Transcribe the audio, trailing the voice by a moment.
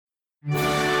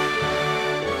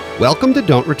Welcome to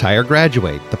Don't Retire,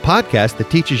 Graduate, the podcast that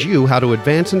teaches you how to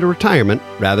advance into retirement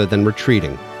rather than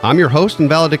retreating. I'm your host and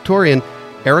valedictorian,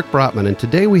 Eric Brotman, and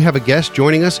today we have a guest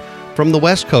joining us from the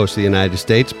West Coast of the United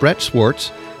States, Brett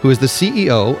Swartz, who is the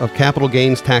CEO of Capital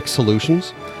Gains Tax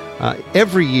Solutions.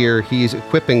 Every year, he's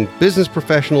equipping business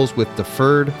professionals with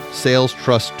deferred sales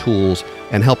trust tools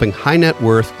and helping high net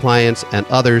worth clients and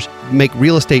others make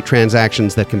real estate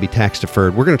transactions that can be tax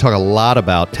deferred. We're going to talk a lot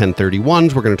about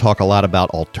 1031s. We're going to talk a lot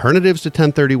about alternatives to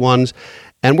 1031s,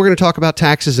 and we're going to talk about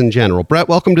taxes in general. Brett,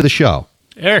 welcome to the show.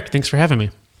 Eric, thanks for having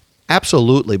me.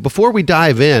 Absolutely. Before we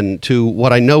dive into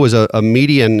what I know is a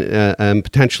meaty and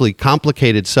potentially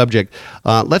complicated subject,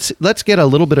 let's get a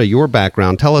little bit of your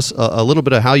background. Tell us a little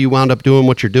bit of how you wound up doing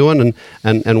what you're doing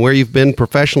and where you've been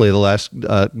professionally the last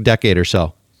decade or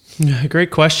so.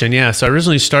 Great question. Yeah. So I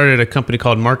originally started a company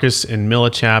called Marcus and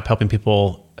Millichap, helping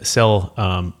people sell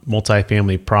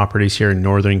multifamily properties here in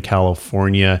Northern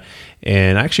California.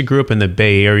 And I actually grew up in the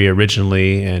Bay Area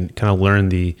originally and kind of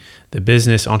learned the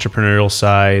business entrepreneurial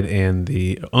side and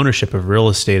the ownership of real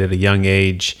estate at a young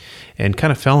age, and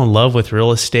kind of fell in love with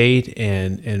real estate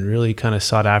and really kind of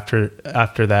sought after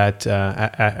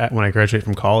that when I graduated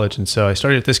from college. And so I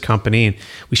started at this company, and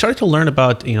we started to learn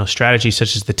about strategies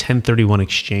such as the 1031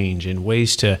 exchange and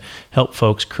ways to help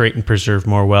folks create and preserve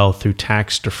more wealth through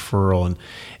tax deferral.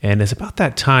 And it's about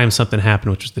that time something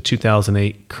happened, which was the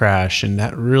 2008 crash. And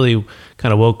that really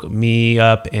kind of woke me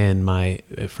up and my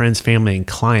friends, family, and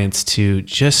clients to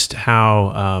just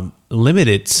how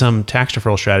limited some tax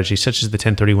deferral strategies, such as the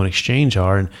 1031 exchange,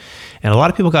 are. And a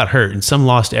lot of people got hurt, and some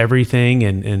lost everything,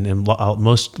 and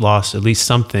most lost at least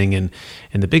something. And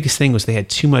the biggest thing was they had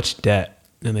too much debt,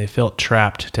 and they felt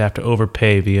trapped to have to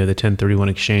overpay via the 1031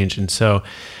 exchange. And so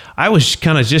I was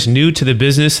kind of just new to the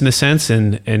business in a sense,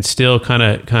 and still kind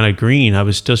of green. I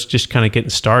was just kind of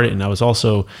getting started, and I was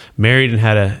also married and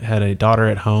had a daughter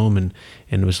at home, and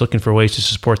was looking for ways to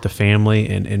support the family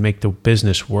and make the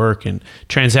business work. And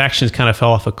transactions kind of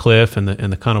fell off a cliff, and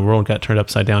the kind of world got turned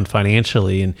upside down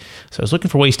financially. And so I was looking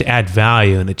for ways to add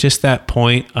value. And at just that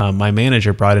point, my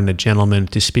manager brought in a gentleman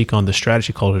to speak on the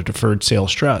strategy called a deferred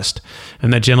sales trust.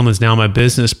 And that gentleman's now my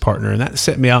business partner. And that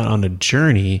set me out on a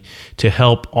journey to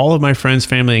help all of my friends,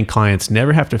 family, and clients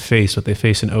never have to face what they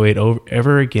faced in 2008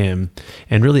 ever again,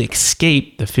 and really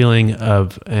escape the feeling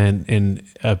of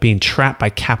being trapped by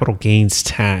capital gains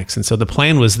tax. And so the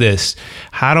plan was this: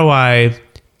 how do I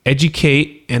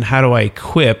educate and how do I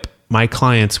equip my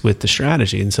clients with the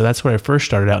strategy? And so that's where I first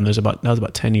started out, and that was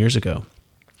about 10 years ago.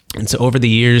 And so over the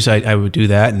years, I would do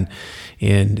that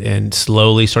and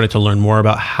slowly started to learn more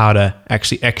about how to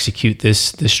actually execute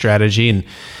this strategy.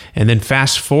 And then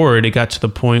fast forward, it got to the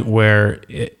point where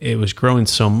it was growing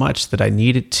so much that I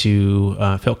needed to,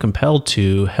 felt compelled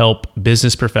to help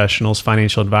business professionals,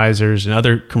 financial advisors, and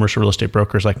other commercial real estate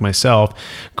brokers like myself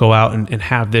go out and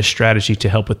have this strategy to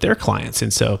help with their clients.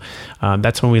 And so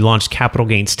that's when we launched Capital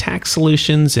Gains Tax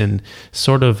Solutions, and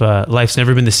sort of life's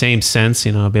never been the same since.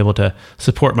 I'll be able to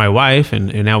support my wife,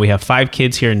 and now we have 5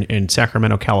 kids here in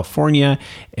Sacramento, California,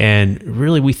 and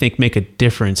really we think make a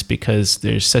difference because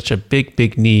there's such a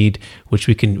big need, which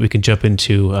we can jump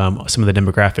into some of the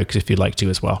demographics if you'd like to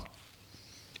as well.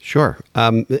 Sure.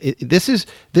 This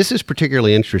is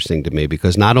particularly interesting to me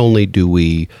because not only do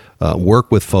we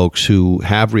work with folks who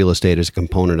have real estate as a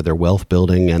component of their wealth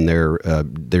building and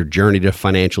their journey to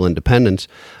financial independence,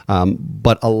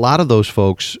 but a lot of those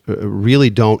folks really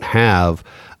don't have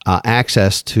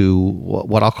access to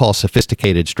what I'll call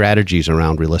sophisticated strategies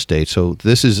around real estate. So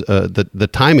this is the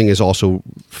timing is also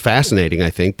fascinating, I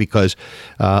think, because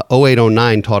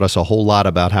 0809 taught us a whole lot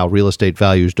about how real estate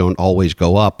values don't always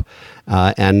go up.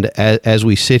 And as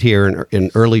we sit here in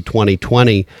early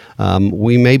 2020,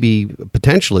 we may be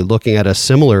potentially looking at a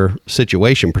similar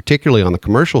situation, particularly on the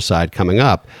commercial side coming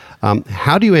up.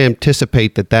 How do you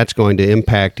anticipate that that's going to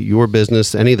impact your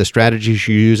business? Any of the strategies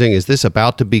you're using? Is this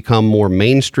about to become more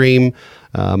mainstream?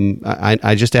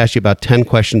 I just asked you about 10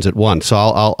 questions at once, so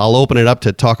I'll open it up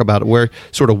to talk about where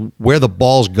the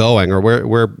ball's going, or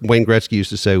where Wayne Gretzky used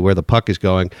to say where the puck is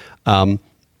going.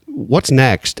 What's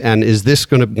next, and is this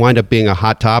going to wind up being a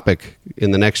hot topic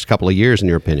in the next couple of years, in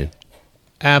your opinion?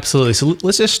 Absolutely. So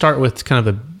let's just start with kind of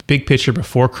the big picture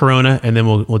before Corona, and then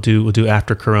we'll do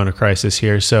after Corona crisis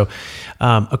here. So,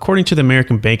 according to the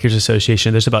American Bankers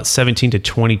Association, there's about $17 to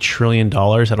 $20 trillion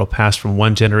that'll pass from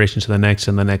one generation to the next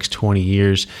in the next 20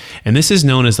 years, and this is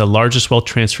known as the largest wealth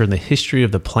transfer in the history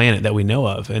of the planet that we know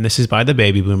of. And this is by the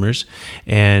baby boomers.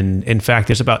 And in fact,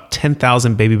 there's about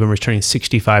 10,000 baby boomers turning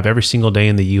 65 every single day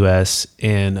in the U.S.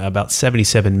 and about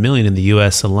 77 million in the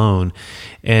U.S. alone.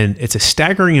 And it's a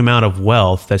staggering amount of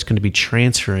wealth that's going to be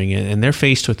transferring, and they're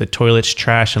faced with the toilets,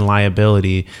 trash, and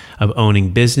liability of owning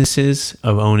businesses,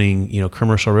 of owning,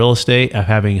 commercial real estate, of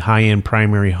having high-end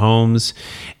primary homes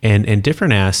and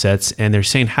different assets. And they're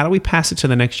saying, how do we pass it to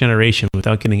the next generation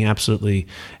without getting absolutely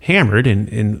hammered?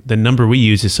 And the number we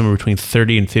use is somewhere between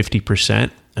 30 and 50%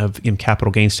 of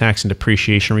capital gains tax and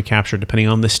depreciation recapture, depending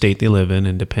on the state they live in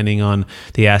and depending on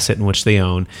the asset in which they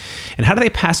own. And how do they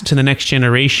pass it to the next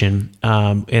generation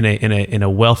in a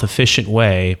wealth efficient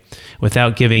way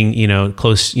without giving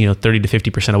close 30 to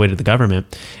 50% away to the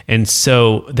government? And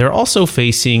so they're also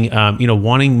facing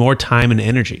wanting more time and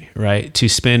energy, right, to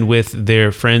spend with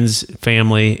their friends,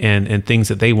 family, and things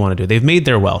that they want to do. They've made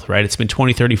their wealth, right? It's been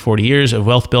 20, 30, 40 years of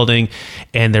wealth building,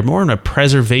 and they're more in a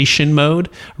preservation mode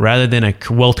rather than a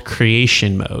wealth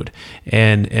creation mode.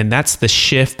 And that's the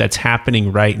shift that's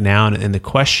happening right now. And the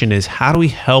question is, how do we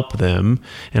help them?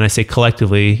 And I say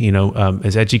collectively,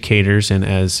 as educators and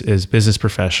as business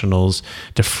professionals,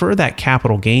 defer that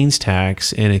capital gains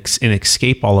tax and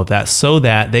escape all of that so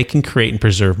that they can create and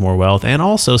preserve more wealth, and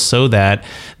also so that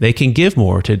they can give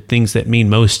more to things that mean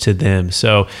most to them.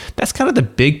 So that's kind of the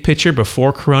big picture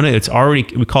before Corona. It's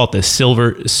already, we call it the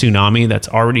silver tsunami that's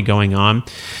already going on.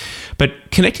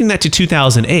 But connecting that to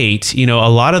 2008, a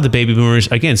lot of the baby boomers,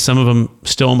 again, some of them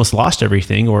still almost lost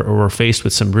everything or were faced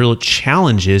with some real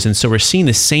challenges. And so we're seeing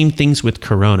the same things with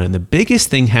Corona. And the biggest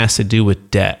thing has to do with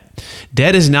debt.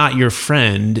 Debt is not your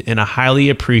friend in a highly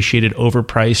appreciated,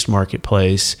 overpriced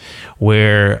marketplace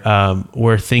where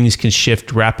things can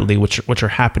shift rapidly, which are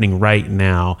happening right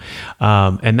now.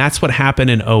 And that's what happened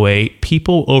in 2008.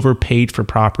 People overpaid for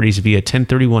properties via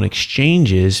 1031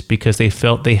 exchanges because they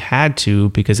felt they had to,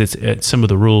 because it's some of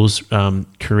the rules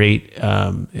create,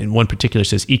 in one particular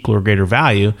says equal or greater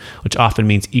value, which often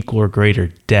means equal or greater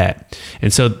debt.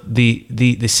 And so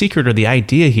the secret or the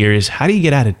idea here is, how do you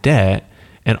get out of debt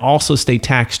and also stay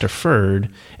tax deferred?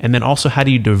 And then also, how do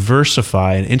you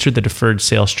diversify and enter the deferred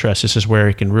sales trust? This is where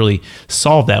it can really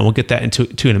solve that. And we'll get that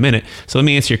into in a minute. So let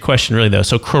me answer your question really though.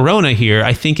 So Corona here,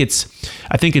 I think it's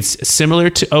similar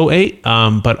to 2008,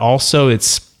 but also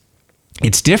it's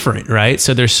different, right?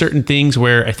 So there's certain things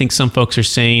where I think some folks are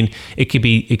saying it could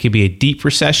be a deep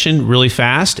recession really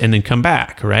fast and then come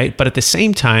back, right? But at the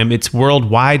same time, it's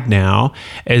worldwide now,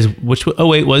 which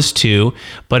 2008 was too,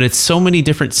 but it's so many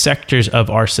different sectors of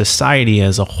our society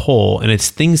as a whole, and it's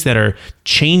things that are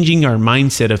changing our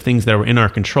mindset of things that were in our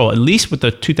control. At least with the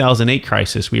 2008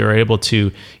 crisis, we were able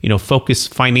to, focus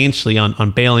financially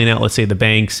on bailing out, let's say, the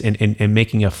banks and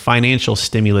making a financial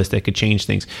stimulus that could change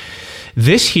things.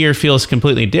 This here feels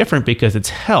completely different because it's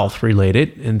health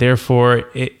related, and therefore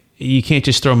you can't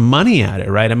just throw money at it,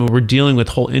 right? I mean, we're dealing with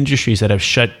whole industries that have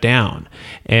shut down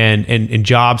and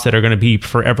jobs that are going to be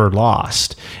forever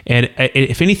lost. And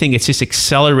if anything, it's just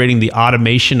accelerating the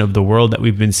automation of the world that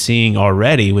we've been seeing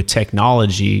already, with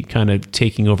technology kind of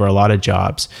taking over a lot of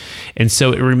jobs. And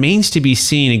so it remains to be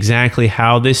seen exactly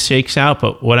how this shakes out.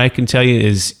 But what I can tell you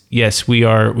is, yes, we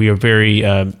are very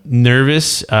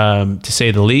nervous, to say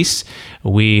the least.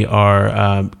 We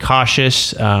are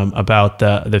cautious about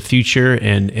the future,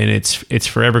 and it's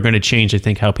forever going to change, I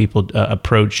think, how people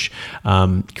approach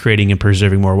creating and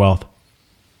preserving more wealth.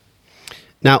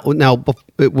 Now,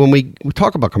 when we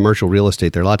talk about commercial real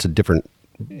estate, there are lots of different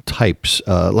types,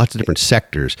 lots of different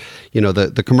sectors.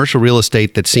 The commercial real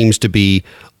estate that seems to be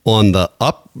on the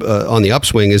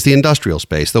upswing is the industrial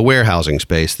space, the warehousing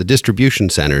space, the distribution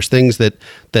centers, things that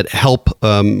help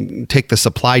take the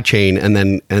supply chain and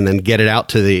then get it out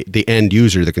to the end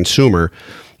user, the consumer.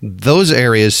 Those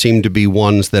areas seem to be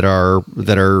ones that are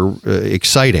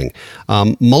exciting.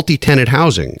 Multi-tenant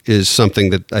housing is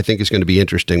something that I think is going to be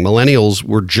interesting. Millennials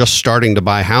were just starting to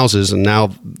buy houses, and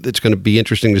now it's going to be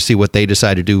interesting to see what they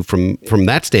decide to do from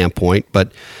that standpoint.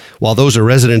 But while those are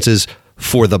residences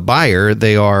for the buyer,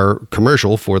 they are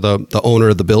commercial for the owner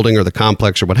of the building or the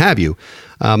complex or what have you.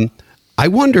 I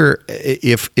wonder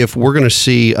if we're going to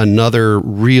see another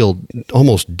real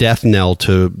almost death knell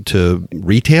to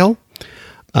retail.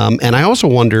 And I also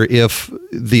wonder if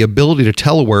the ability to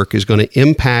telework is going to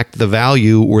impact the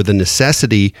value or the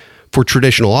necessity for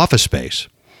traditional office space.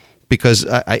 Because,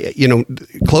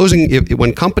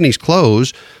 when companies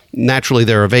close, naturally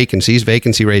there are vacancies,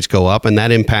 vacancy rates go up, and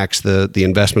that impacts the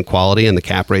investment quality and the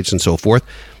cap rates and so forth.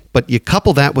 But you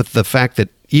couple that with the fact that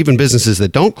even businesses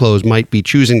that don't close might be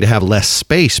choosing to have less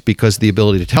space because of the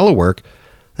ability to telework,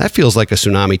 that feels like a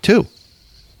tsunami too.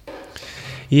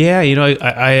 Yeah,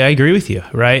 I agree with you,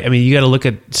 right? I mean, you got to look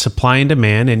at supply and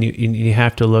demand, and you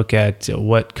have to look at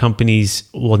what companies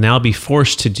will now be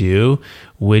forced to do,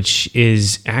 which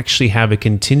is actually have a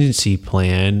contingency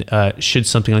plan should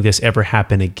something like this ever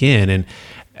happen again. And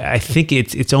I think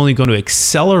it's only going to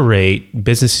accelerate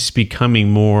businesses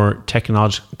becoming more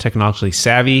technologically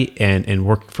savvy and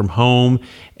work from home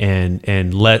and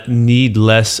need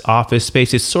less office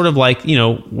space. It's sort of like,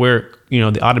 where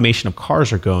the automation of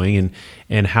cars are going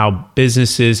and how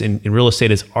businesses and real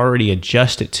estate has already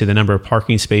adjusted to the number of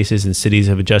parking spaces, and cities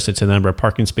have adjusted to the number of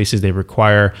parking spaces they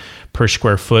require per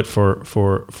square foot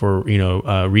for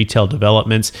retail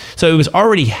developments. So it was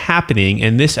already happening,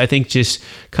 and this, I think, just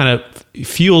kind of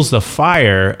fuels the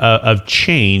fire of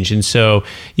change. And so,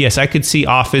 yes, I could see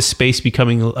office space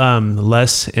becoming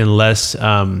less and less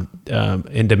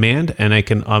in demand, and I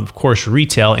can, of course,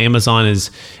 retail. Amazon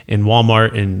is in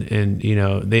Walmart, and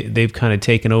they've kind of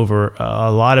taken over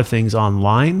a lot of things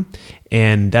online,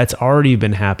 and that's already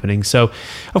been happening. So,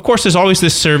 of course, there's always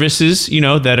the services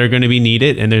that are going to be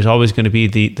needed, and there's always going to be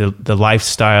the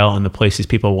lifestyle and the places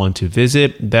people want to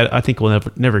visit. That I think will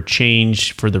never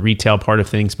change for the retail part of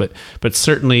things, but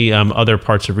certainly other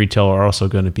parts of retail are also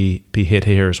going to be hit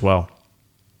here as well.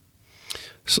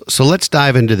 So let's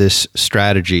dive into this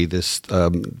strategy, this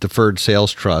deferred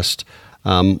sales trust.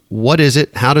 What is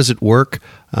it? How does it work?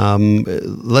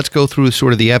 Let's go through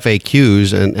sort of the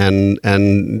FAQs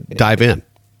and dive in.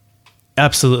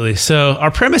 Absolutely. So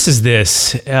our premise is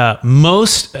this: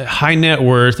 most high net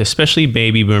worth, especially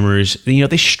baby boomers,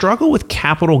 they struggle with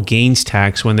capital gains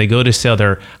tax when they go to sell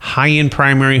their high-end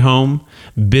primary home,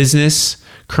 business,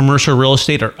 commercial real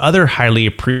estate, or other highly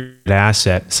appreciated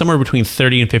asset, somewhere between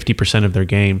 30 and 50% of their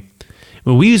gain.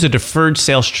 Well, we use a deferred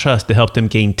sales trust to help them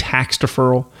gain tax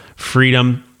deferral,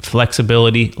 freedom,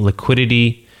 flexibility,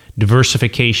 liquidity,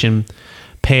 diversification,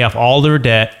 pay off all their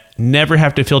debt, never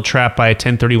have to feel trapped by a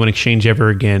 1031 exchange ever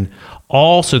again,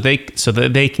 all so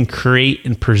that they can create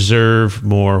and preserve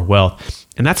more wealth.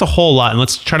 And that's a whole lot. And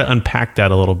let's try to unpack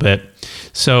that a little bit.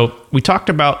 So we talked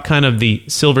about kind of the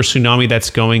silver tsunami that's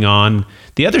going on.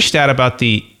 The other stat about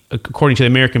according to the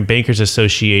American Bankers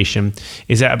Association,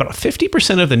 is that about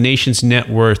 50% of the nation's net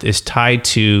worth is tied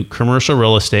to commercial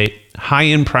real estate,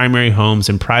 high-end primary homes,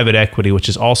 and private equity, which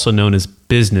is also known as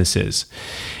businesses.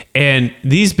 And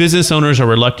these business owners are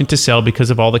reluctant to sell because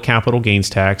of all the capital gains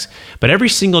tax. But every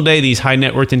single day, these high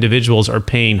net worth individuals are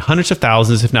paying hundreds of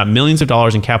thousands, if not millions of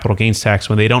dollars in capital gains tax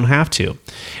when they don't have to.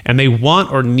 And they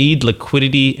want or need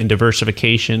liquidity and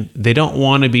diversification. They don't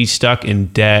want to be stuck in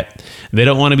debt. They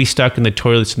don't want to be stuck in the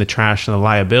toilets and the trash and the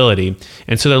liability.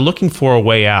 And so they're looking for a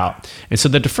way out. And so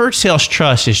the deferred sales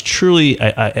trust is truly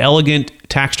an elegant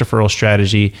tax deferral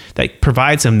strategy that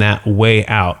provides them that way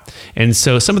out. And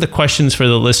so some of the questions for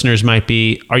the listeners might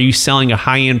be, are you selling a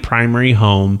high-end primary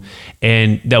home?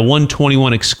 And that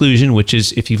 121 exclusion, which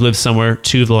is if you've lived somewhere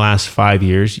 2 of the last 5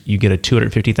 years, you get a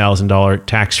 $250,000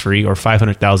 tax-free, or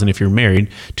 $500,000 if you're married,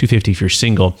 $250,000 if you're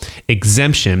single,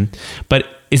 exemption.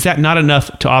 But is that not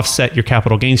enough to offset your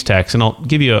capital gains tax? And I'll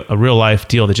give you a real life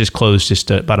deal that just closed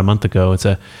just about a month ago.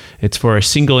 It's for a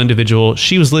single individual.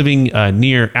 She was living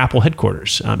near Apple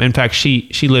headquarters. In fact,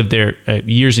 she lived there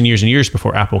years and years and years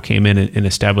before Apple came in and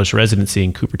established residency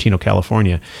in Cupertino,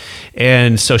 California.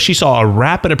 And so she saw a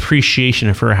rapid appreciation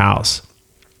of her house.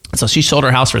 So she sold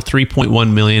her house for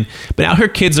 $3.1 million, but now her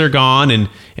kids are gone, and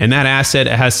that asset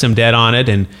has some debt on it,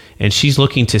 and she's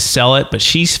looking to sell it, but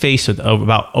she's faced with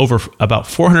about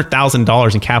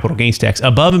 $400,000 in capital gains tax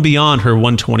above and beyond her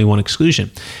 121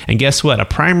 exclusion. And guess what? A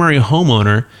primary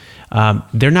homeowner,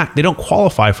 they don't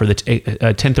qualify for the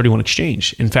 1031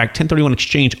 exchange. In fact, 1031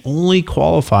 exchange only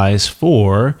qualifies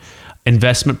for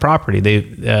investment property.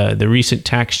 The recent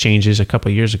tax changes a couple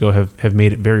of years ago have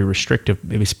made it very restrictive.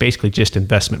 It's basically just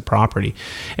investment property.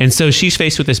 And so she's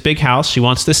faced with this big house she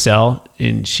wants to sell,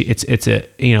 and it's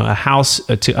a house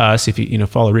to us, if you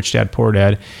follow Rich Dad Poor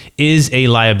Dad, is a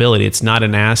liability. It's not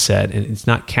an asset, and it's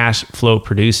not cash flow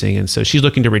producing. And so she's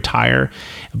looking to retire,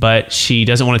 but she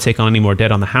doesn't want to take on any more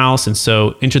debt on the house. And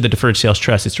so enter the deferred sales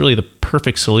trust. It's really the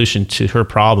perfect solution to her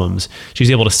problems. She's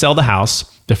able to sell the house,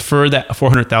 defer that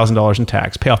 $400,000 in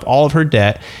tax, pay off all of her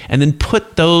debt, and then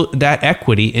put that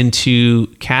equity into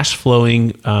cash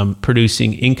flowing,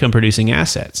 income producing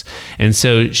assets. And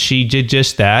so she did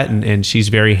just that, and she's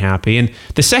very happy. And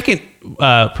the second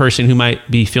person who might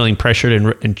be feeling pressured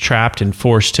and trapped and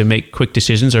forced to make quick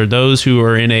decisions are those who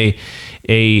are in a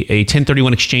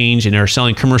 1031 exchange and are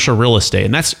selling commercial real estate.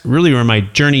 And that's really where my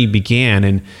journey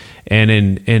began.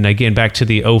 And again, back to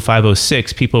the 05,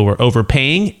 06, people were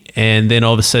overpaying and then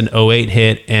all of a sudden '08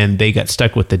 hit, and they got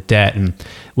stuck with the debt, and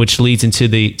which leads into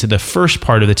the first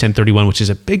part of the 1031, which is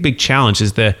a big challenge.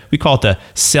 Is we call it the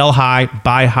sell high,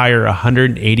 buy higher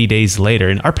 180 days later.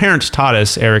 And our parents taught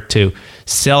us, Eric, to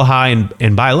sell high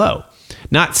and buy low.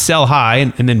 Not sell high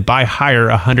and then buy higher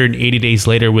 180 days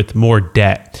later with more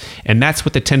debt. And that's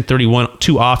what the 1031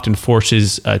 too often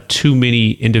forces too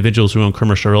many individuals who own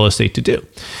commercial real estate to do.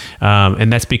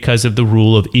 And that's because of the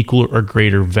rule of equal or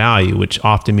greater value, which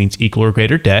often means equal or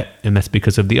greater debt. And that's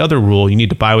because of the other rule. You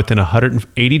need to buy within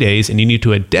 180 days, and you need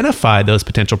to identify those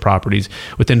potential properties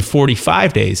within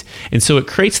 45 days. And so it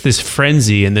creates this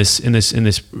frenzy and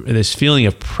this feeling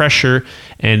of pressure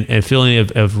and feeling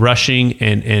of rushing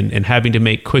and having to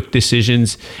make quick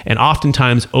decisions, and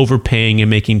oftentimes overpaying and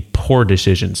making poor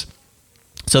decisions.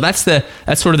 So that's sort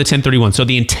of the 1031. So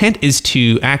the intent is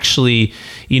to actually,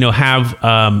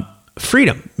 have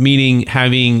freedom, meaning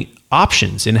having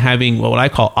options and having what I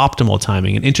call optimal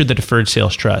timing, and enter the deferred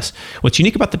sales trust. What's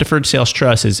unique about the deferred sales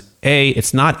trust is A,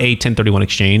 it's not a 1031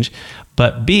 exchange,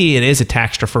 but B, it is a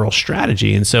tax deferral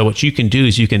strategy. And so what you can do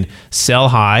is you can sell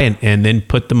high and then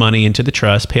put the money into the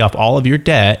trust, pay off all of your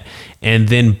debt, and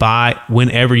then buy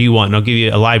whenever you want. And I'll give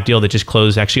you a live deal that just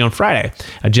closed actually on Friday.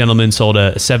 A gentleman sold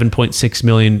a $7.6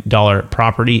 million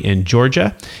property in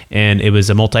Georgia, and it was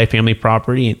a multifamily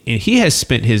property. And he has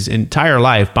spent his entire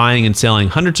life buying and selling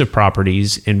hundreds of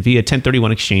properties and via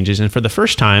 1031 exchanges. And for the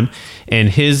first time in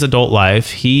his adult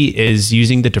life, he is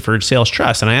using the deferred sales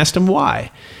trust. And I asked him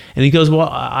why. And he goes, well,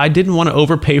 I didn't want to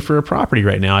overpay for a property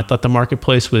right now. I thought the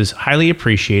marketplace was highly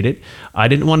appreciated. I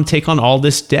didn't want to take on all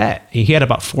this debt. He had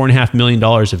about $4.5 million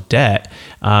of debt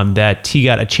that he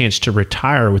got a chance to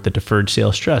retire with the deferred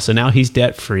sales trust. So now he's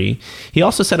debt free. He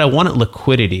also said, I wanted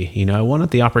liquidity. I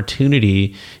wanted the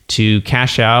opportunity to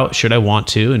cash out should I want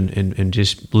to, and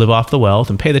just live off the wealth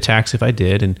and pay the tax if I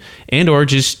did, and or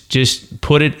just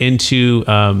put it into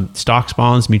stocks,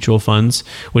 bonds, mutual funds,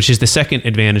 which is the second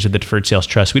advantage of the deferred sales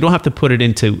trust. We don't have to put it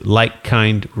into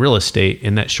like-kind real estate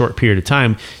in that short period of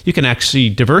time. You can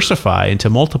actually diversify into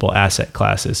multiple asset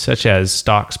classes, such as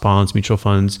stocks, bonds, mutual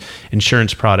funds,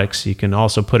 insurance products. You can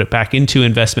also put it back into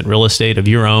investment real estate of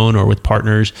your own or with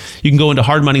partners. You can go into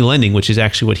hard money lending, which is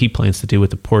actually what he plans to do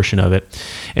with a portion of it.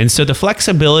 And so the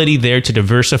flexibility there to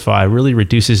diversify really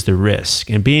reduces the risk,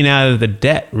 and being out of the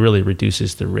debt really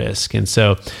reduces the risk. And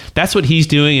so that's what he's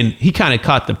doing. And he kind of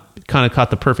caught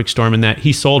the perfect storm in that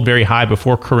he sold very high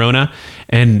before Corona,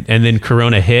 and then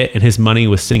Corona hit, and his money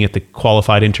was sitting at the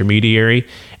qualified intermediary,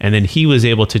 and then he was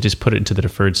able to just put it into the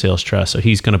deferred sales trust. So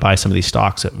he's going to buy some of these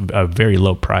stocks at a very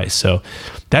low price. So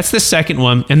that's the second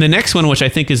one. And the next one, which I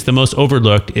think is the most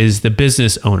overlooked, is the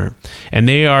business owner. And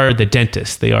they are the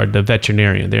dentist, they are the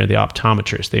veterinarian, they're the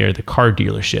optometrist, they are the car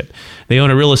dealership, they own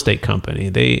a real estate company.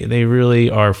 They really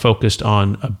are focused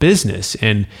on a business.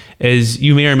 And as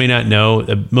you may or may not know,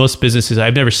 most businesses,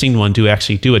 I've never seen one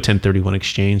actually do a 1031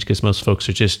 exchange, because most folks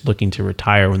are just looking to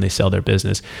retire when they sell their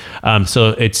business. So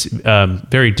it's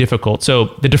very difficult. So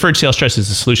the deferred sales trust is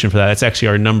the solution for that. That's actually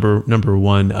our number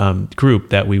one group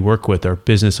that we work with, our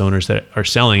business owners that are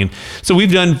selling. And so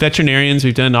we've done veterinarians,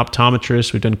 we've done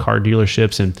optometrists, we've done car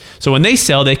dealerships. And so when they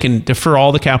sell, they can defer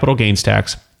all the capital gains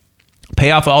tax,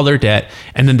 pay off all their debt,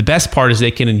 and then the best part is they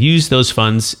can use those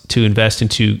funds to invest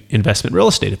into investment real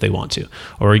estate if they want to,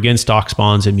 or again, stocks,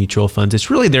 bonds, and mutual funds. It's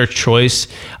really their choice.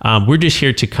 We're just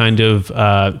here to kind of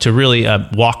to really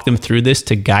walk them through this,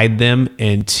 to guide them,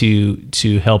 and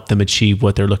to help them achieve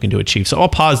what they're looking to achieve. So I'll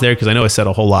pause there because I know I said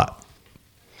a whole lot.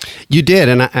 You did,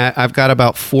 and I've got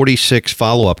about 46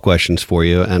 follow-up questions for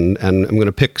you, and I'm going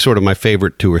to pick sort of my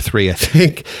favorite two or three, I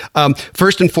think.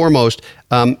 First and foremost,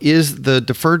 is the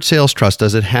deferred sales trust,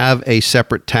 does it have a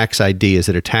separate tax ID? Is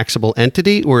it a taxable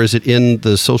entity, or is it in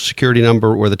the Social Security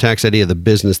number or the tax ID of the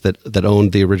business that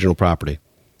owned the original property?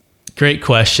 Great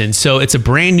question. So it's a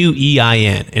brand new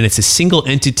EIN, and it's a single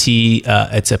entity.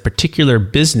 It's a particular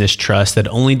business trust that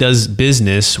only does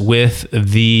business with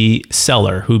the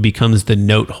seller, who becomes the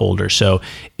note holder. So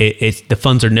the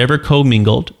funds are never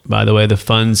commingled. By the way, the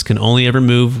funds can only ever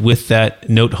move with that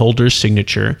note holder's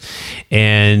signature,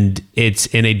 and it's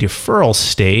in a deferral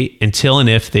state until and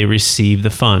if they receive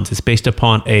the funds. It's based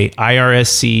upon a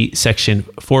IRSC section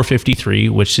 453,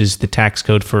 which is the tax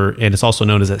code for, and it's also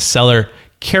known as a seller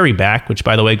carryback, which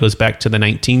by the way goes back to the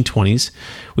 1920s.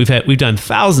 We've done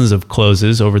thousands of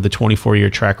closes over the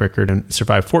 24-year track record and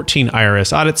survived 14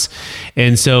 IRS audits.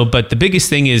 And so, but the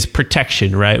biggest thing is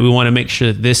protection, right? We want to make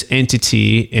sure that this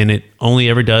entity, and it only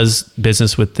ever does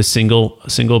business with the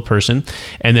single person,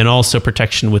 and then also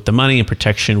protection with the money and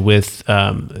protection with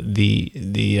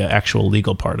the actual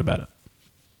legal part about it.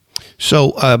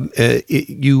 So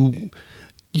you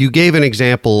You gave an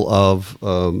example of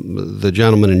the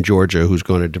gentleman in Georgia who's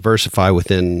going to diversify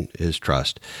within his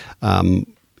trust.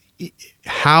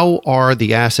 How are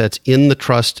the assets in the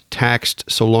trust taxed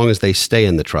so long as they stay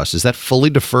in the trust? Is that fully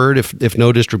deferred if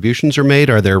no distributions are made?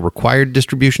 Are there required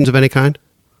distributions of any kind?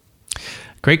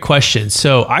 Great question.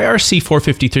 So IRC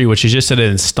 453, which is just an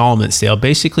installment sale,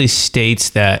 basically states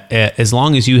that as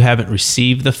long as you haven't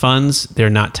received the funds, they're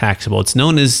not taxable. It's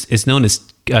known as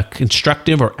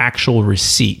constructive or actual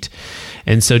receipt.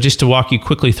 And so just to walk you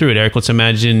quickly through it, Eric, let's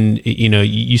imagine,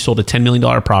 you sold a $10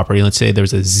 million property. Let's say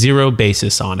there's a zero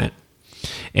basis on it.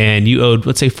 And you owed,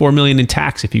 let's say, $4 million in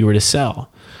tax if you were to sell.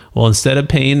 Well, instead of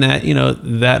paying that,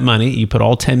 that money, you put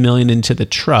all $10 million into the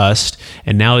trust,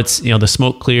 and now it's, the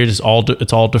smoke cleared, it's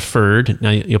all deferred. Now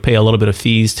you'll pay a little bit of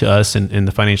fees to us and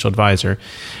the financial advisor,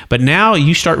 but now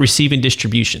you start receiving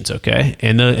distributions, okay?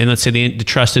 And let's say the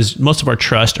trust is, most of our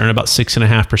trusts earn about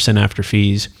 6.5% after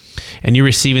fees, and you're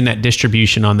receiving that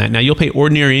distribution on that. Now you'll pay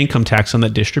ordinary income tax on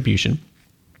that distribution,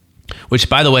 which,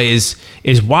 by the way, is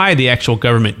why the actual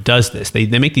government does this. They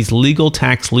make these legal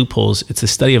tax loopholes. It's a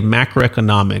study of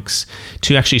macroeconomics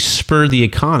to actually spur the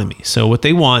economy. So what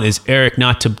they want is Eric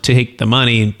not to take the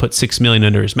money and put $6 million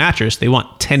under his mattress. They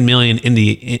want $10 million in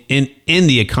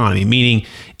the economy, meaning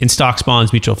in stocks,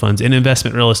 bonds, mutual funds, in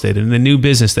investment real estate, in the new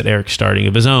business that Eric's starting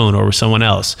of his own or with someone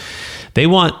else. They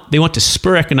want to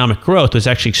spur economic growth, which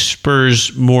actually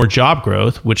spurs more job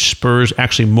growth, which spurs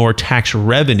actually more tax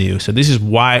revenue. So this is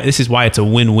why it's a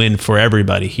win-win for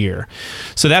everybody here.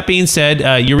 So that being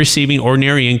said, you're receiving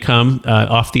ordinary income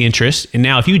off the interest, and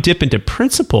now if you dip into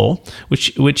principal,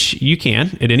 which you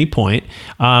can at any point,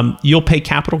 you'll pay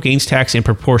capital gains tax in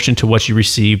proportion to what you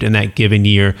received in that given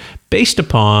year, based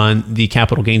upon the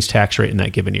capital gains tax rate in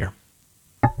that given year.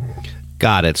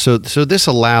 Got it. So this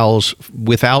allows,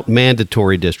 without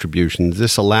mandatory distributions,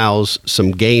 this allows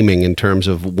some gaming in terms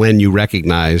of when you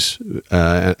recognize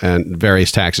and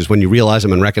various taxes, when you realize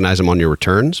them and recognize them on your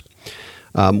returns.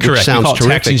 Correct. Which sounds we call it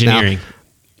terrific. Tax engineering. Now,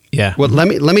 yeah. Well, let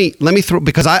me throw,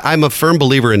 because I'm a firm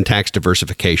believer in tax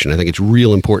diversification. I think it's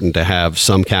real important to have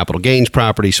some capital gains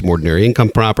property, some ordinary income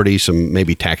property, some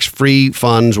maybe tax-free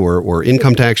funds or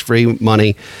income tax-free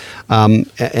money.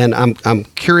 And I'm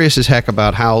curious as heck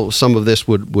about how some of this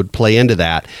would play into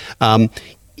that.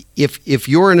 If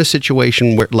you're in a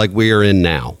situation where, like we are in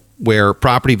now, where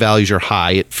property values are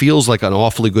high, it feels like an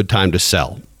awfully good time to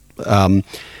sell.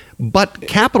 But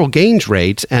capital gains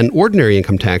rates and ordinary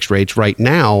income tax rates right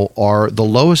now are the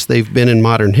lowest they've been in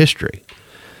modern history.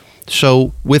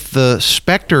 So with the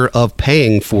specter of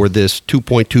paying for this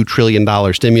 $2.2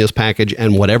 trillion stimulus package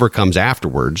and whatever comes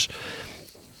afterwards,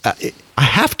 I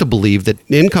have to believe that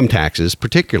income taxes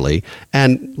particularly,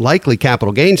 and likely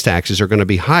capital gains taxes, are going to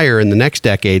be higher in the next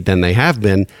decade than they have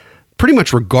been, pretty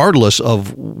much regardless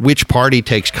of which party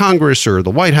takes Congress or the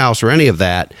White House or any of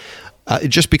that.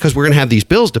 Just because we're going to have these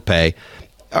bills to pay,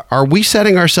 are we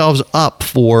setting ourselves up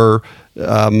for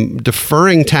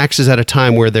deferring taxes at a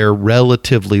time where they're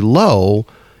relatively low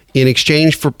in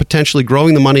exchange for potentially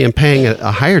growing the money and paying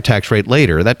a higher tax rate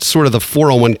later? That's sort of the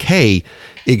 401k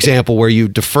example where you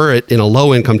defer it in a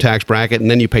low income tax bracket and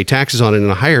then you pay taxes on it in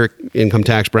a higher income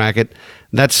tax bracket.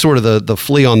 That's sort of the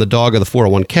flea on the dog of the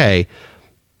 401k.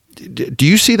 Do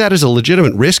you see that as a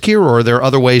legitimate risk here, or are there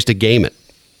other ways to game it?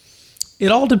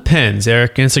 It all depends,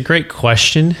 Eric, and it's a great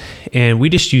question, and we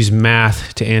just use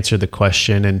math to answer the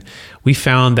question, and we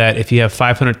found that if you have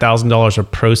 $500,000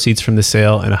 of proceeds from the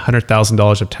sale and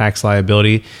 $100,000 of tax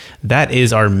liability, that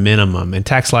is our minimum. And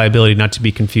tax liability, not to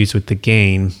be confused with the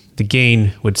gain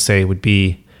would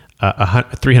be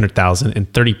 $300,000,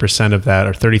 and 30% of that,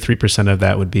 or 33% of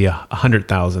that, would be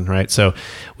 $100,000, right? So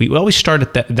we always start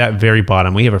at that very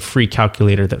bottom. We have a free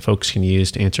calculator that folks can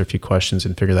use to answer a few questions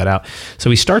and figure that out.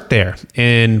 So we start there,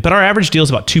 but our average deal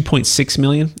is about $2.6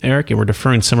 million, Eric, and we're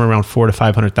deferring somewhere around $400,000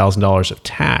 to $500,000 of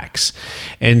tax.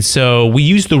 And so we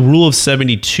use the rule of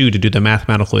 72 to do the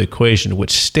mathematical equation,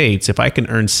 which states if I can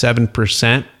earn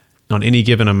 7% on any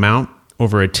given amount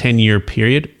over a 10-year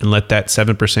period and let that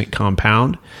 7%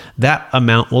 compound, that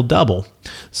amount will double.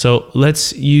 So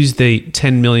let's use the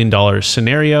 $10 million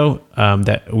scenario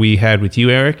that we had with you,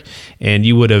 Eric, and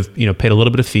you would have paid a little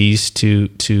bit of fees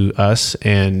to us,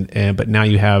 but now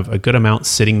you have a good amount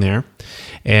sitting there.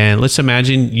 And let's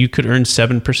imagine you could earn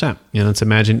 7%. Let's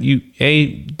imagine you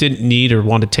didn't need or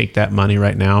want to take that money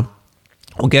right now.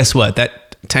 Well, guess what?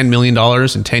 That $10 million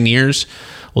in 10 years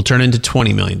will turn into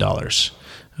 $20 million.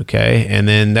 Okay. And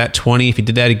then that 20, if you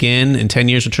did that again in 10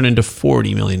 years, will turn into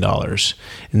 $40 million.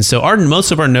 And so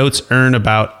most of our notes earn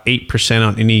about 8%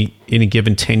 on any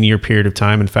given 10-year period of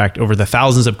time. In fact, over the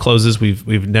thousands of closes,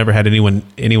 we've never had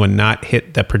anyone not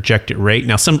hit that projected rate.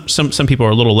 Now, some people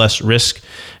are a little less risk,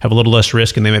 have a little less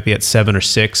risk, and they might be at 7 or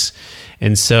 6.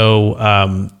 And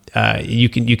so, you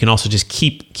can also just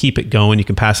keep it going. You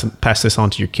can pass this on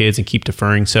to your kids and keep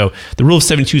deferring. So the rule of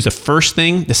 72 is the first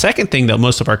thing. The second thing that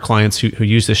most of our clients who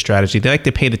use this strategy, they like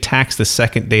to pay the tax the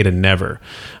second day to never.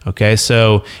 Okay,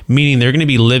 so meaning they're going to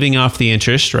be living off the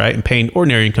interest, right, and paying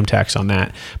ordinary income tax on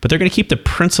that, but they're going to keep the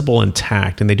principal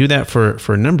intact, and they do that for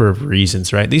a number of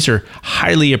reasons, right? These are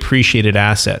highly appreciated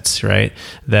assets, right?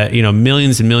 That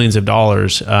millions and millions of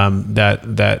dollars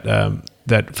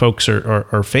that folks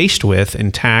are faced with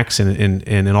in tax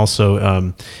and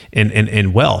also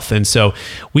in wealth. And so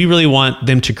we really want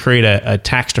them to create a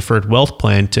tax deferred wealth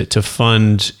plan to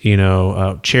fund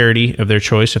charity of their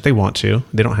choice if they want to.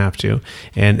 They don't have to,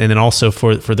 and then also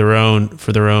for their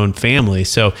own family.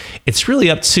 So it's really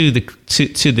up to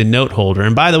the note holder.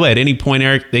 And by the way, at any point,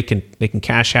 Eric, they can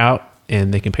cash out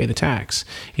and they can pay the tax,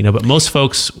 but most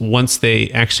folks, once they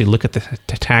actually look at the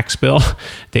tax bill,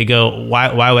 they go,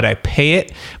 why would I pay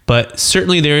it? But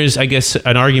certainly there is, I guess,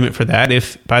 an argument for that.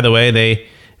 If, by the way,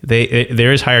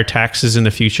 there is higher taxes in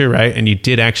the future, right? And you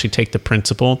did actually take the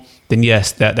principal, then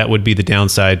yes, that would be the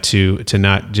downside to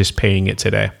not just paying it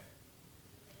today.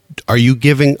 Are you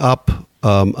giving up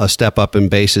a step up in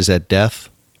basis at death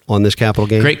on this capital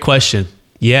gain? Great question.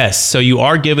 Yes, so you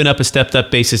are giving up a stepped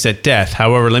up basis at death.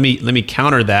 However, let me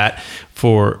counter that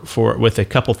with a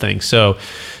couple things. So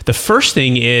the first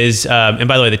thing is, and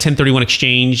by the way, the 1031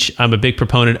 exchange, I'm a big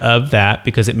proponent of that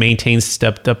because it maintains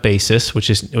stepped up basis,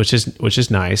 which is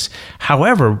nice.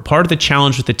 However, part of the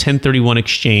challenge with the 1031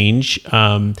 exchange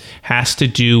has to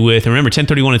do with, and remember,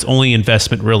 1031 is only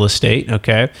investment real estate.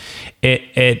 Okay,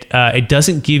 it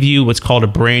doesn't give you what's called a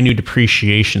brand new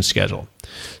depreciation schedule.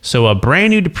 So a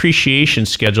brand new depreciation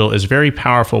schedule is very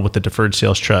powerful with the deferred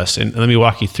sales trust. And let me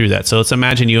walk you through that. So let's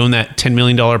imagine you own that $10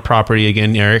 million property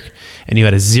again, Eric, and you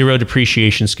had a 0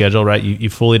 depreciation schedule, right? You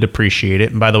fully depreciate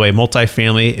it. And by the way,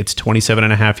 multifamily, it's 27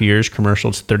 and a half years.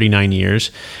 Commercial, it's 39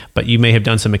 years. But you may have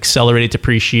done some accelerated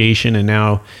depreciation and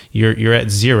now you're at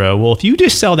 0. Well, if you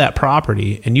just sell that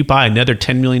property and you buy another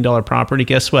 $10 million property,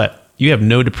 guess what? You have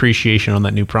no depreciation on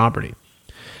that new property.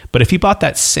 But if you bought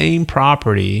that same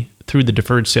property through the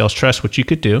deferred sales trust, which you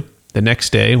could do the next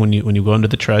day when you go into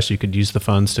the trust, you could use the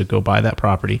funds to go buy that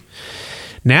property.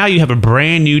 Now you have a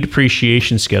brand new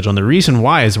depreciation schedule. And the reason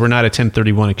why is we're not a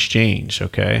 1031 exchange,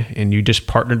 okay? And you just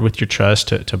partnered with your trust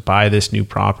to buy this new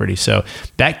property. So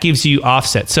that gives you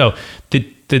offset. So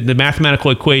the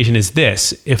mathematical equation is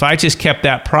this. If I just kept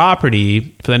that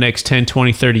property for the next 10,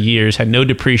 20, 30 years, had no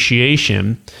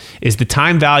depreciation, is the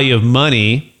time value of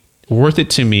money worth it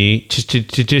to me to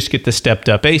just get the stepped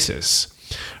up basis,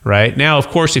 right? Now, of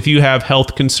course, if you have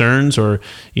health concerns or,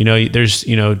 there's,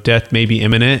 death may be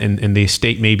imminent and the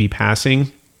estate may be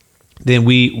passing, then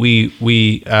we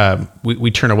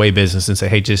turn away business and say,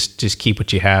 hey, just keep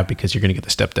what you have because you're going to get the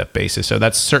stepped up basis. So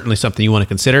that's certainly something you want to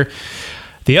consider.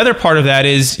 The other part of that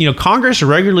is, Congress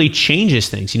regularly changes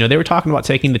things. They were talking about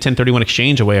taking the 1031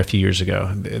 exchange away a few years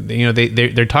ago.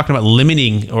 They're talking about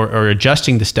limiting or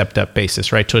adjusting the stepped up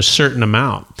basis, right, to a certain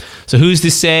amount. So who's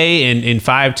to say in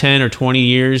 5, 10, or 20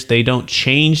 years they don't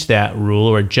change that rule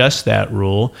or adjust that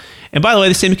rule? And by the way,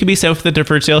 the same could be said for the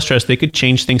deferred sales trust. They could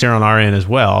change things there on our end as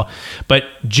well. But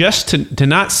just to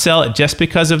not sell it just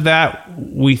because of that,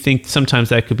 we think sometimes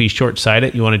that could be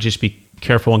short-sighted. You want to just be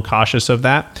careful and cautious of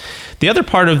that. The other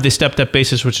part of the stepped up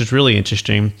basis, which is really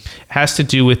interesting, has to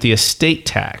do with the estate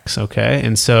tax, okay?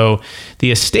 And so the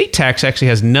estate tax actually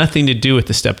has nothing to do with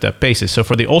the stepped up basis. So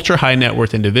for the ultra high net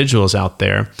worth individuals out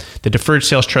there, the deferred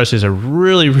sales trust is a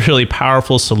really, really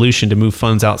powerful solution to move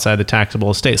funds outside the taxable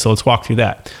estate. So let's walk through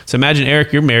that. So imagine,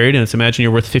 Eric, you're married, and let's imagine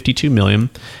you're worth $52 million.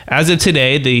 As of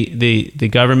today, the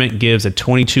government gives a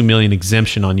 $22 million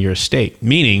exemption on your estate,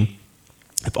 meaning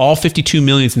if all 52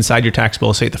 million is inside your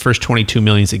taxable estate, the first 22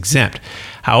 million is exempt.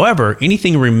 However,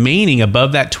 anything remaining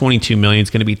above that 22 million is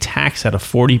going to be taxed at a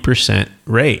 40%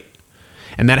 rate.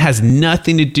 And that has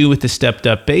nothing to do with the stepped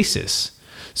up basis.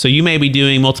 So you may be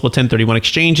doing multiple 1031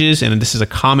 exchanges, and this is a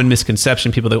common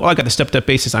misconception. People think, I got the stepped up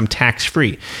basis, I'm tax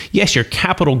free. Yes, your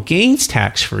capital gains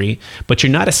tax free, but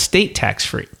you're not estate tax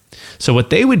free. So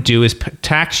what they would do is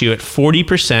tax you at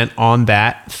 40% on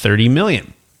that 30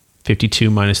 million. 52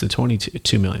 minus the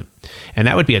 22 million. And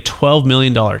that would be a $12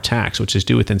 million tax, which is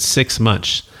due within 6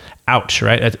 months ouch,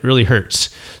 right? That really hurts.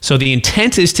 So the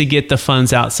intent is to get the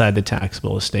funds outside the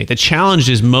taxable estate. The challenge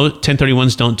is most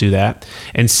 1031s don't do that.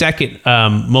 And second,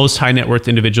 most high net worth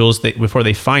individuals, before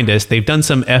they find us, they've done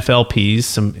some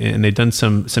FLPs, and they've done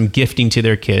some gifting to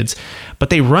their kids, but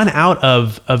they run out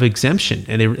of exemption,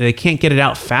 and they can't get it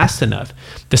out fast enough.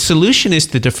 The solution is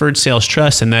the deferred sales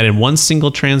trust, and that in one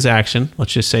single transaction,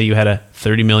 let's just say you had a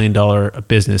 $30 million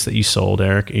business that you sold,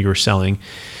 Eric, you were selling.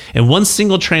 In one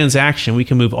single transaction, we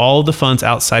can move all of the funds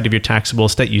outside of your taxable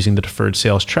estate using the deferred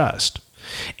sales trust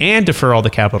and defer all the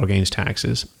capital gains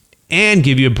taxes and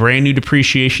give you a brand new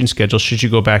depreciation schedule should you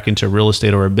go back into real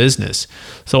estate or a business.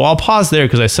 So I'll pause there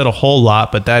because I said a whole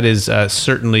lot, but that is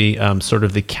certainly sort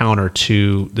of the counter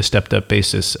to the stepped up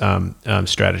basis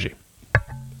strategy.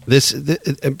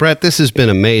 Brett, this has been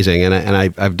amazing, and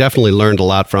I've definitely learned a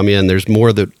lot from you. And there's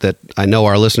more that I know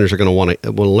our listeners are going to want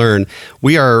to learn.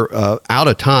 We are out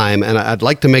of time, and I'd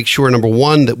like to make sure, number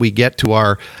one, that we get to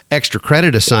our extra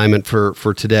credit assignment for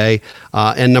today,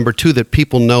 and number two, that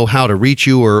people know how to reach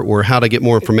you or how to get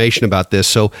more information about this.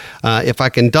 So, if I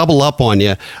can double up on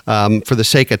you for the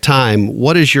sake of time,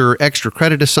 what is your extra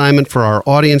credit assignment for our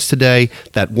audience today?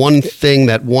 That one thing,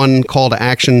 that one call to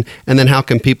action, and then how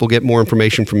can people get more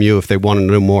information from you if they want to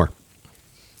know more?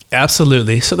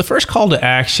 Absolutely. So the first call to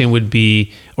action would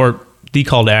be, or the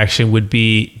call to action would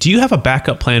be, do you have a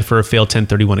backup plan for a failed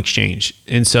 1031 exchange?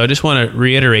 And so I just want to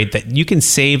reiterate that you can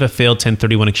save a failed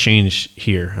 1031 exchange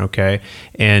here, okay?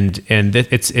 And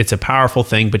it's a powerful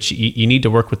thing, but you need to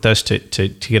work with us to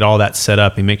get all that set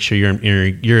up and make sure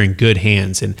you're in good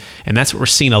hands. And that's what we're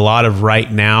seeing a lot of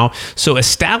right now. So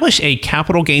establish a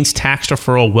capital gains tax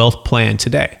deferral wealth plan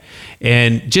today.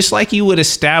 And just like you would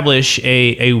establish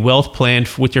a wealth plan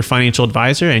with your financial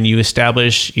advisor, and you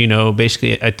establish,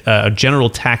 basically a general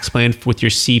tax plan with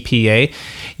your CPA,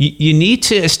 you need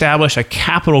to establish a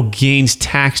capital gains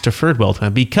tax deferred wealth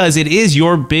plan, because it is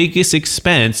your biggest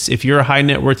expense if you're a high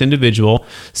net worth individual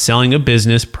selling a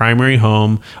business, primary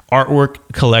home, artwork,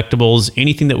 collectibles,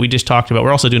 anything that we just talked about.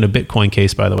 We're also doing a Bitcoin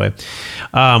case, by the way.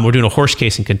 We're doing a horse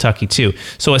case in Kentucky too.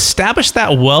 So establish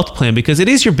that wealth plan, because it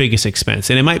is your biggest expense,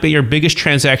 and it might be your biggest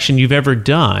transaction you've ever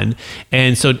done.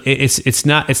 And so it's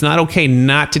not okay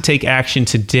not to take action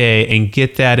today and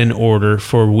get that in order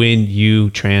for when you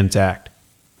transact.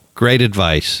 Great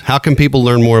advice. How can people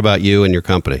learn more about you and your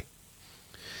company?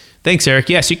 Thanks, Eric.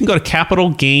 Yes, you can go to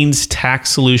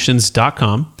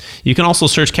capitalgainstaxsolutions.com. You can also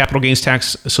search Capital Gains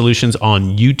Tax Solutions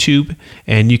on YouTube,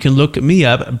 and you can look me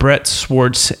up, Brett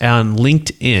Swartz, on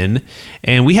LinkedIn.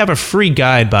 And we have a free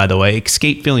guide, by the way,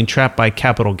 Escape Feeling Trapped by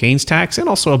Capital Gains Tax, and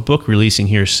also a book releasing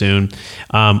here soon.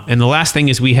 And the last thing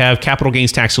is we have Capital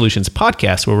Gains Tax Solutions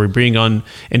podcast, where we bring on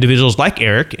individuals like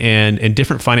Eric and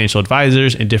different financial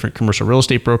advisors and different commercial real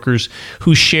estate brokers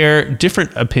who share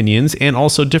different opinions and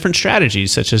also different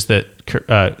strategies, such as the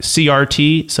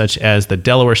CRT, such as the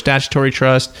Delaware Statutory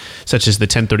Trust, such as the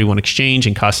 1031 exchange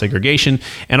and cost segregation.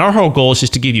 And our whole goal is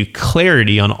just to give you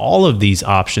clarity on all of these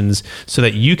options so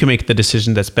that you can make the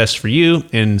decision that's best for you,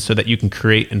 and so that you can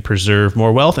create and preserve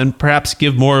more wealth and perhaps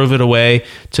give more of it away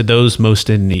to those most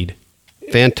in need.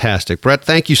 Fantastic. Brett,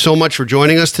 thank you so much for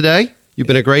joining us today. You've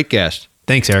been a great guest.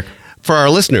 Thanks, Eric. For our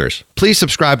listeners, please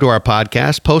subscribe to our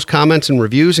podcast, post comments and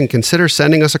reviews, and consider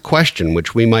sending us a question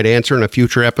which we might answer in a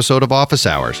future episode of Office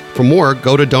Hours. For more,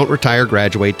 go to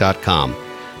don'tretiregraduate.com.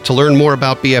 To learn more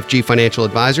about BFG Financial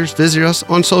Advisors, visit us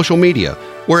on social media.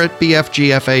 We're at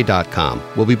bfgfa.com.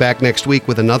 We'll be back next week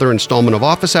with another installment of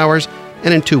Office Hours,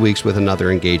 and in 2 weeks with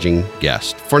another engaging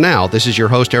guest. For now, this is your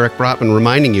host, Eric Brotman,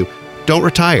 reminding you, don't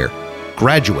retire,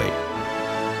 graduate.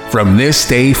 From this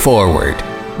day forward,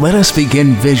 let us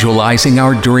begin visualizing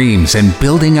our dreams and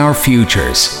building our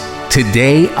futures.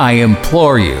 Today, I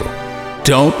implore you,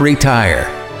 don't retire,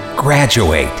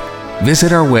 graduate.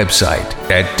 Visit our website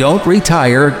at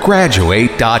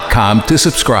don'tretiregraduate.com to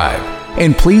subscribe.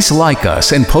 And please like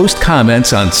us and post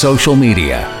comments on social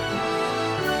media.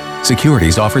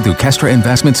 Securities offered through Kestra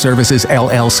Investment Services,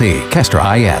 LLC,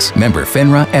 Kestra IS, member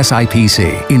FINRA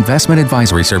SIPC. Investment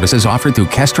advisory services offered through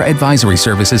Kestra Advisory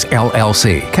Services,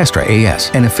 LLC, Kestra AS,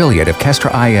 an affiliate of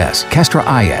Kestra IS. Kestra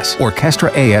IS or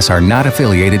Kestra AS are not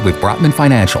affiliated with Brotman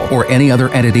Financial or any other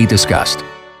entity discussed.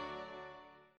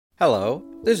 Hello,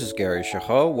 this is Gary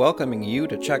Chahot welcoming you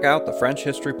to check out the French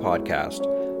History Podcast.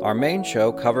 Our main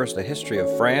show covers the history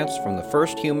of France from the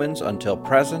first humans until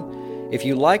present. If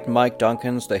you liked Mike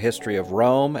Duncan's The History of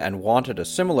Rome and wanted a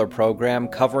similar program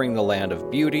covering the land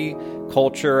of beauty,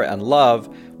 culture, and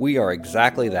love, we are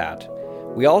exactly that.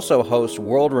 We also host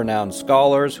world-renowned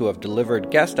scholars who have delivered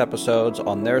guest episodes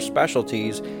on their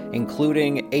specialties,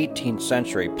 including 18th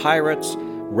century pirates,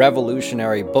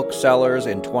 revolutionary booksellers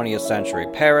in 20th century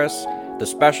Paris, the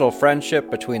special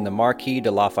friendship between the Marquis de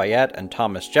Lafayette and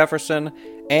Thomas Jefferson,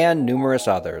 and numerous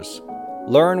others.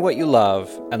 Learn what you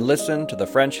love and listen to the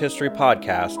French History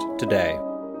Podcast today.